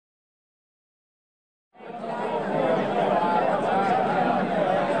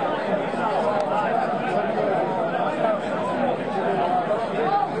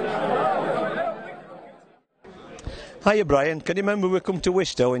Hiya Brian, can you remember we come to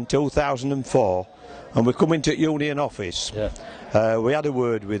Wistow in 2004 and we come into the union office? Yeah. We had a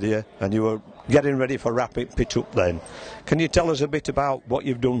word with you and you were getting ready for rapid pitch up then. Can you tell us a bit about what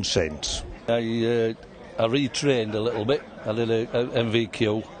you've done since? I retrained a little bit. I did a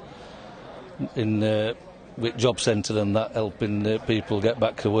MVQ in with job centre and that, helping people get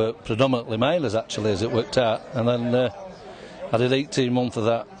back to work, predominantly milers actually as it worked out, and then I did 18 months of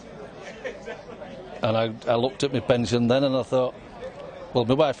that. And I looked at my pension then and I thought, well,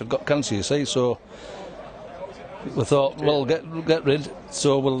 my wife had got cancer, you see, so we thought, well, get rid,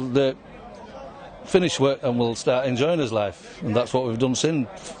 so we'll finish work and we'll start enjoying his life. And that's what we've done since.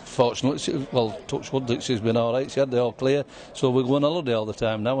 Fortunately, well, touch wood that she's been all right, she had the all clear, so we go on holiday all the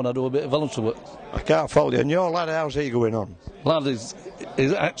time now and I do a bit of voluntary work. I can't fault you. And your lad, how's he going on? Lad is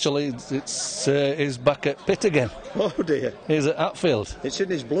actually, he's back at pit again. Oh dear. He's at Hatfield. It's in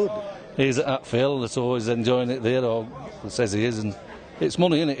his blood. He's at Hatfield, so he's enjoying it there, or says he is, and it's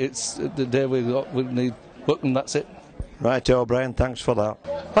money, isn't it? It's the day we need work, and that's it. Right, O'Brien, thanks for that.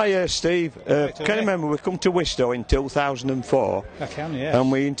 Hiya, Steve. Can you remember we come to Wistow in 2004? I can, yes.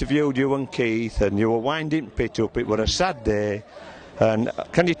 And we interviewed you and Keith, and you were winding pit up. It was a sad day. And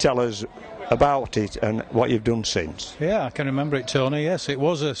can you tell us about it and what you've done since? Yeah, I can remember it, Tony. Yes, it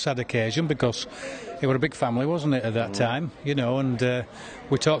was a sad occasion because it was a big family, wasn't it, at that time? You know, and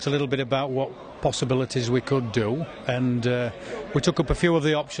we talked a little bit about what possibilities we could do, and we took up a few of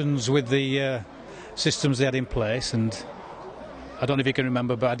the options with the systems they had in place. And I don't know if you can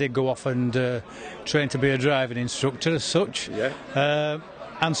remember, but I did go off and train to be a driving instructor as such. Yeah.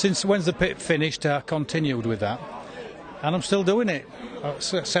 And since when's the pit finished, I continued with that. And I'm still doing it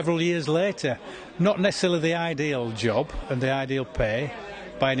several years later. Not necessarily the ideal job and the ideal pay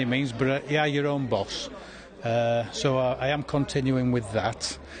by any means, but yeah, your own boss. So I am continuing with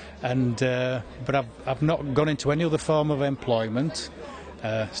that, and but I've not gone into any other form of employment.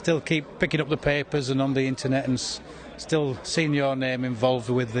 Still keep picking up the papers and on the internet, and still seeing your name involved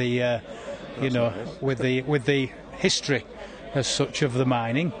with the, with the history as such of the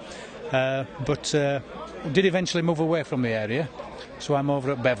mining. But did eventually move away from the area, so I'm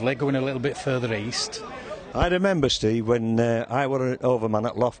over at Beverley, going a little bit further east. I remember, Steve, when I were an overman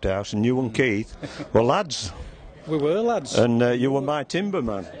at Lofthouse and you and Keith were lads. We were lads. And you were my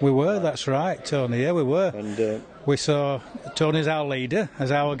timberman. We were, that's right, Tony, yeah, we were. And we saw Tony as our leader,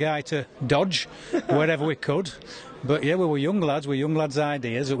 as our guy to dodge wherever we could. But yeah, we were young lads'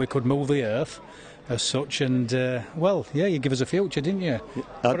 ideas that we could move the earth as such, and well, yeah, you give us a future, didn't you?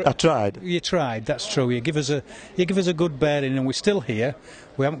 I tried. You tried, that's true. You give us a good bearing, and we're still here.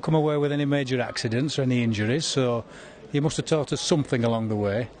 We haven't come away with any major accidents or any injuries, so you must have taught us something along the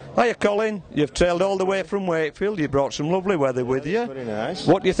way. Hiya, Colin. You've trailed all the way from Wakefield. You brought some lovely weather with you. Very nice.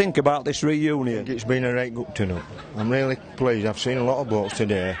 What do you think about this reunion? It's been a right good turn-up. I'm really pleased. I've seen a lot of blokes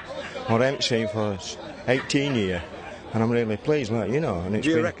today what I haven't seen for 18 years, and I'm really pleased, like, you know. And it's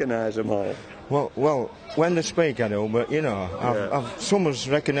Do you recognise them all? Well, when they speak I do, but, you know, some has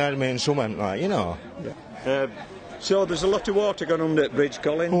recognised me and some haven't, like, you know. Yeah. So there's a lot of water gone under the bridge,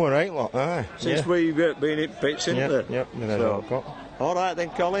 Colin? Oh, a right lot, aye. Since we've been in pits, isn't there? Yep, All right then,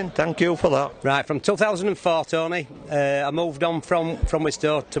 Colin, thank you for that. Right, from 2004, Tony, I moved on from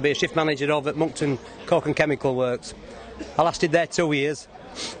Wistow to be a shift manager over at Moncton Coke and Chemical Works. I lasted there 2 years.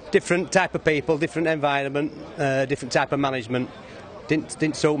 Different type of people, different environment, different type of management.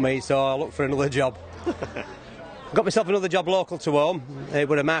 Didn't suit me, so I looked for another job. Got myself another job local to home. It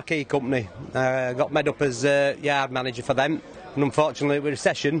was a marquee company. I got made up as yard manager for them, and unfortunately with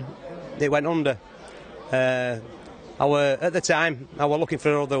recession it went under. At the time I was looking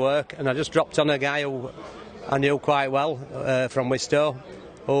for other work, and I just dropped on a guy who I knew quite well from Wistow,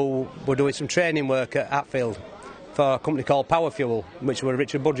 who were doing some training work at Hatfield for a company called Power Fuel, which was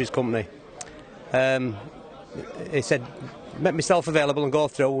Richard Budge's company. He said, make myself available and go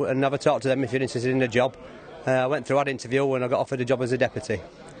through and have a talk to them if you're interested in a job. I went through, had an interview, and I got offered a job as a deputy.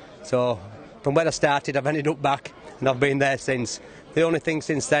 So from where I started, I've ended up back, and I've been there since. The only thing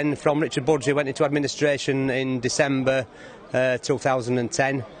since then, from Richard Budge, who went into administration in December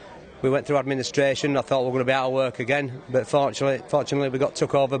 2010. We went through administration. I thought we were going to be out of work again, but fortunately we got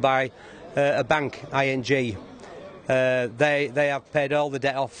took over by a bank, ING. They have paid all the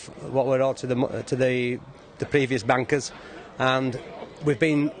debt off what we're owed to the previous bankers, and we've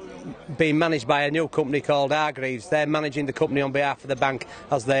been managed by a new company called Hargreaves. They're managing the company on behalf of the bank,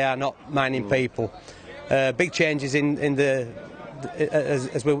 as they are not mining people. Big changes in the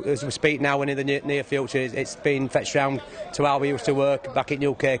as we speak now and in the near future. It's been fetched round to how we used to work back in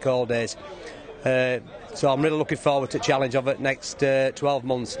UK old days. So I'm really looking forward to the challenge of it next 12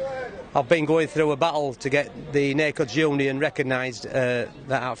 months. I've been going through a battle to get the Nacods Union recognised that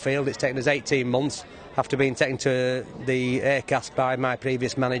outfield. It's taken us 18 months after being taken to the ACAS by my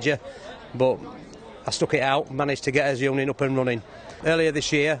previous manager, but I stuck it out, managed to get us union up and running. Earlier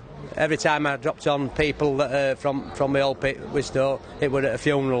this year, every time I dropped on people that, from my old pit, Wistow, it was at a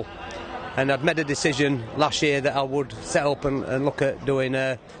funeral. And I'd made a decision last year that I would set up and look at doing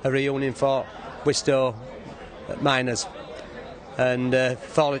a reunion for Wistow miners. And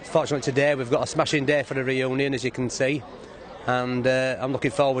fortunately today we've got a smashing day for the reunion, as you can see, and I'm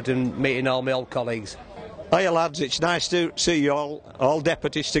looking forward to meeting all my old colleagues. Hiya lads, it's nice to see you all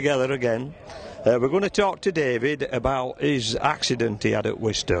deputies together again. We're going to talk to David about his accident he had at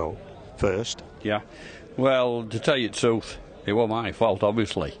Wistow first. Yeah, well, to tell you the truth, it wasn't my fault,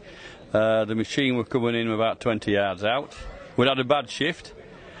 obviously. The machine were coming in about 20 yards out. We'd had a bad shift,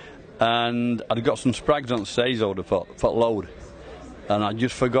 and I'd got some sprags on the stage loader for load, and I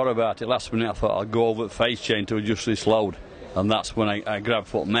just forgot about it. Last minute I thought I'd go over the face chain to adjust this load, and that's when I grabbed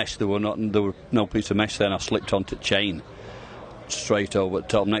foot mesh. There were no piece of mesh there, and I slipped onto the chain straight over the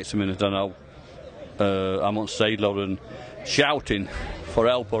top. Next minute I know I'm on stage loader and shouting for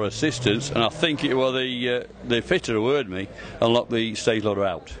help or assistance, and I think it was the fitter who heard me and locked the stage loader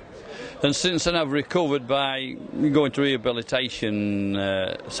out. And since then I've recovered by going to rehabilitation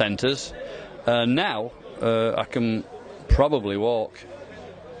centres. Now I can probably walk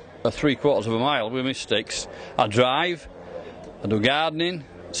 3/4 of a mile with my sticks. I drive, I do gardening,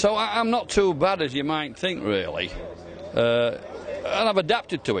 so I'm not too bad as you might think, really. And I've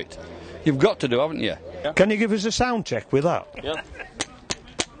adapted to it. You've got to do, haven't you? Yeah. Can you give us a sound check with that? Yeah.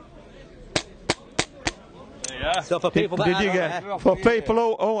 So for people for people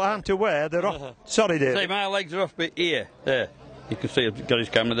who aren't aware, they're off. Sorry, Dave. See, my legs are off bit here. There. You can see I've got his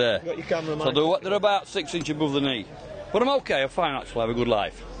camera there. Got your camera, so they're about 6 inches above the knee. But I'm okay, I'm fine actually, I have a good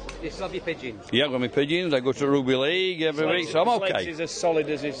life. You still have your pigeons? Yeah, I've got my pigeons, I go to rugby league every week, so I'm okay. His legs is as solid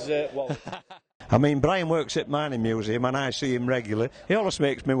as his wall. I mean, Brian works at Mining Museum and I see him regularly. He always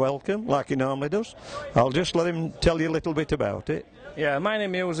makes me welcome, like he normally does. I'll just let him tell you a little bit about it. Yeah,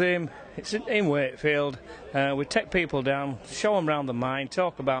 Mining Museum, it's in Wakefield. We take people down, show them around the mine,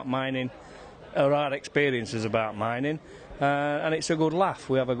 talk about mining, or our experiences about mining, and it's a good laugh.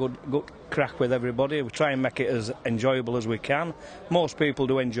 We have a good crack with everybody. We try and make it as enjoyable as we can. Most people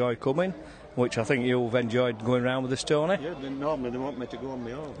do enjoy coming, which I think you've enjoyed going around with us, Tony. Yeah, normally they want me to go on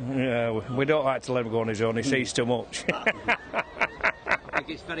my own. Yeah, we don't like to let him go on his own, he sees too much. I think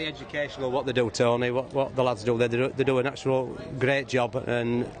it's very educational what they do, Tony, what the lads do. They do an actual great job,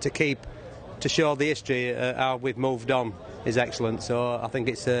 and to show the history how we've moved on is excellent. So I think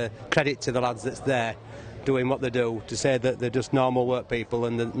it's a credit to the lads that's there doing what they do, to say that they're just normal work people,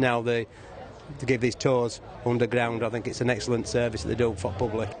 and now they give these tours underground. I think it's an excellent service that they do for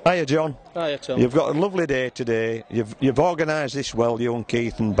public. Hiya, John. Hiya, Tom. You've got a lovely day today. You've organised this well, you and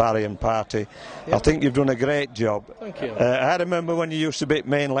Keith and Barry and Party. Yep. I think you've done a great job. Thank you. I remember when you used to be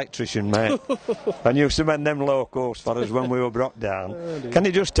main electrician, mate, and you used to mend them locos for us when we were brought down. Can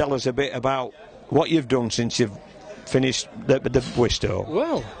you just tell us a bit about what you've done since you've finished the Wistow?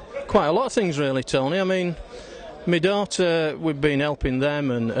 Well, quite a lot of things really, Tony. I mean, my daughter, we've been helping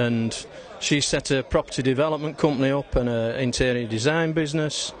them, and she set a property development company up and an interior design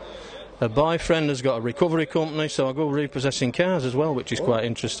business. Her boyfriend has got a recovery company, so I go repossessing cars as well, which is quite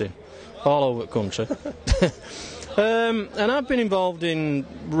interesting, all over the country. And I've been involved in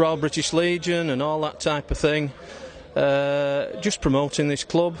Royal British Legion and all that type of thing, just promoting this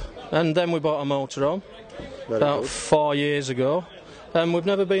club. And then we bought a motorhome about 4 years ago, and we've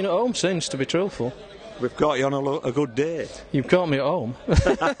never been at home since, to be truthful. We've got you on a good date. You've caught me at home.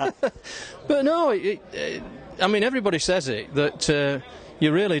 But no, I mean, everybody says it, that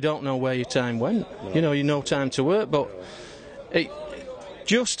you really don't know where your time went. No. You know time to work, but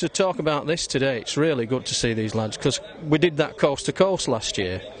just to talk about this today, it's really good to see these lads, because we did that coast to coast last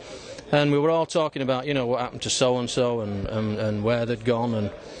year, and we were all talking about, what happened to so-and-so and where they'd gone,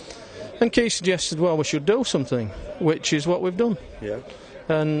 and Keith suggested, well, we should do something, which is what we've done. Yeah.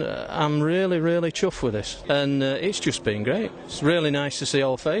 And I'm really, really chuffed with this. And it's just been great. It's really nice to see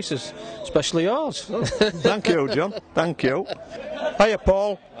old faces, especially yours. Oh, thank you, John. Thank you. Hiya,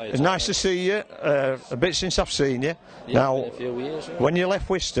 Paul. It's nice to see you. A bit since I've seen you. Yeah, now, been a few years, right? When you left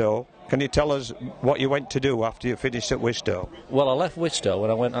Wistow, can you tell us what you went to do after you finished at Wistow? Well, I left Wistow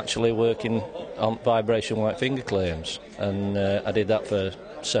and I went actually working on vibration white finger claims. And I did that for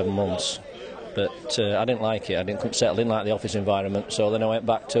 7 months. But I didn't like it. I couldn't settle in like the office environment. So then I went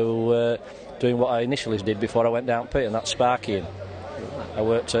back to doing what I initially did before I went down pit, and that's sparkying. I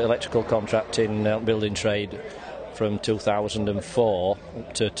worked at electrical contracting building trade from 2004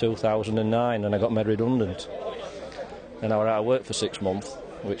 up to 2009, and I got made redundant. And I was out of work for 6 months,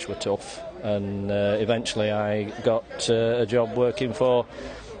 which were tough. And eventually I got a job working for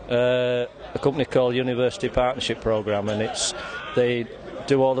a company called University Partnership Programme, and they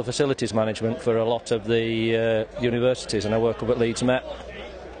do all the facilities management for a lot of the universities, and I work up at Leeds Met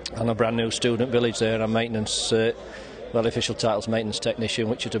on a brand new student village there, and I'm maintenance, well, the official title's maintenance technician,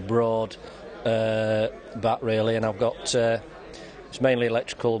 which is a broad bat really, and I've got, it's mainly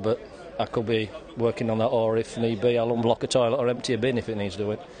electrical, but I could be working on that, or if need be I'll unblock a toilet or empty a bin if it needs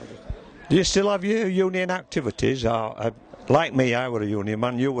doing. Do you still have your union activities? Or, like me, I were a union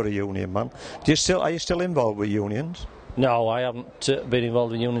man, you were a union man. Are you still involved with unions? No, I haven't been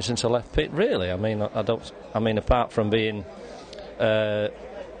involved in unions since I left Pitt, really. I mean, apart from being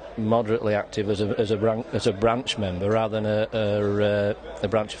moderately active as a branch member rather than a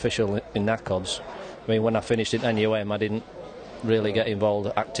branch official in NACODS. I mean, when I finished at NUM, I didn't really get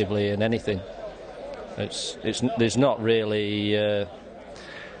involved actively in anything. There's not really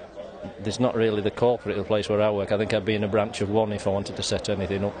the corporate of the place where I work. I think I'd be in a branch of one if I wanted to set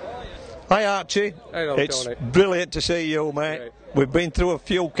anything up. Hi Archie. Hello, it's Tony. Brilliant to see you, mate. Right. We've been through a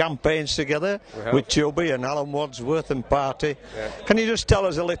few campaigns together with Chubby and Alan Wadsworth and Party. Yeah. Can you just tell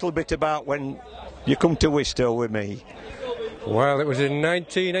us a little bit about when you come to Wistow with me? Well, it was in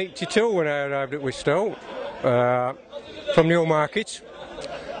 1982 when I arrived at Wistow from Newmarket.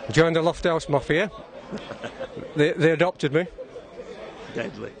 Joined the Lofthouse Mafia. They adopted me.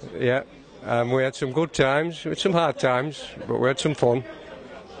 Deadly. Yeah, we had some good times, we had some hard times, but we had some fun.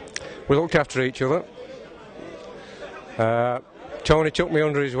 We looked after each other. Tony took me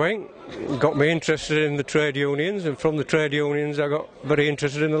under his wing, got me interested in the trade unions, and from the trade unions I got very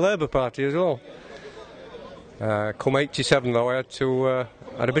interested in the Labour Party as well. Come 87 though, I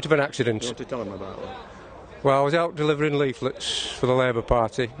had a bit of an accident. You want to tell him about that? Well, I was out delivering leaflets for the Labour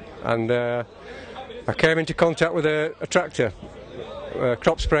Party, and I came into contact with a tractor, a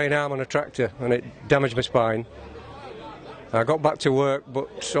crop spraying arm on a tractor, and it damaged my spine. I got back to work,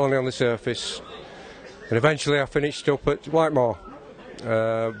 but only on the surface, and eventually I finished up at Whitemore,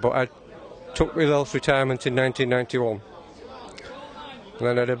 but I took my health retirement in 1991, and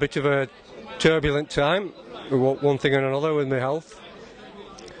then I had a bit of a turbulent time, one thing and another with my health.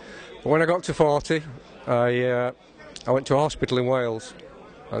 But when I got to 40, I went to a hospital in Wales,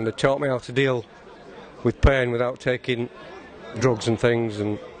 and they taught me how to deal with pain without taking drugs and things,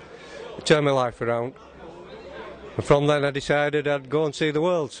 and it turned my life around. And from then I decided I'd go and see the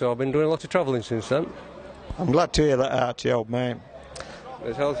world, so I've been doing a lot of travelling since then. I'm glad to hear that, Archie, old mate.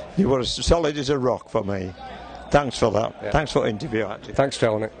 You were as solid as a rock for me. Thanks for that. Yeah. Thanks for the interview, Archie. Thanks,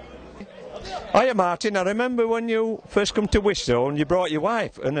 Tony. Hiya, Martin. I remember when you first come to Wistow and you brought your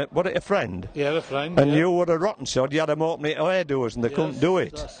wife and a friend. Yeah, a friend. And yeah. you were a rotten sod. You had them opening hair doors and they couldn't do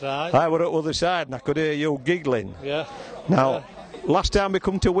it. That's right. I were at the other side and I could hear you giggling. Yeah. Now, last time we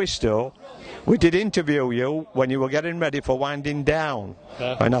come to Wistow, we did interview you when you were getting ready for winding down.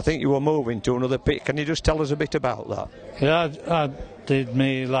 Yeah. And I think you were moving to another pit. Can you just tell us a bit about that? Yeah, I did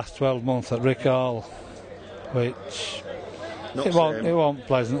me last 12 months at Rick Hall, which it wasn't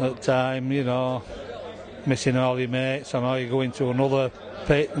pleasant at the time, you know, missing all your mates. I know you go into another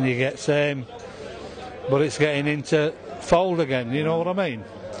pit and you get same, but it's getting into fold again, you know what I mean?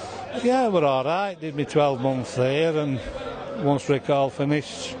 Yeah, we're alright, did me 12 months there, and once Rick Hall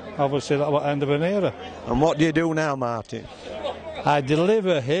finished, obviously that was the end of an era. And what do you do now, Martin? I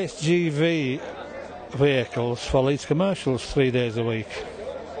deliver HGV vehicles for Leeds Commercials 3 days a week,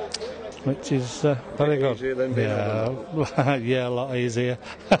 which is very good. Easier than being yeah, a lot easier.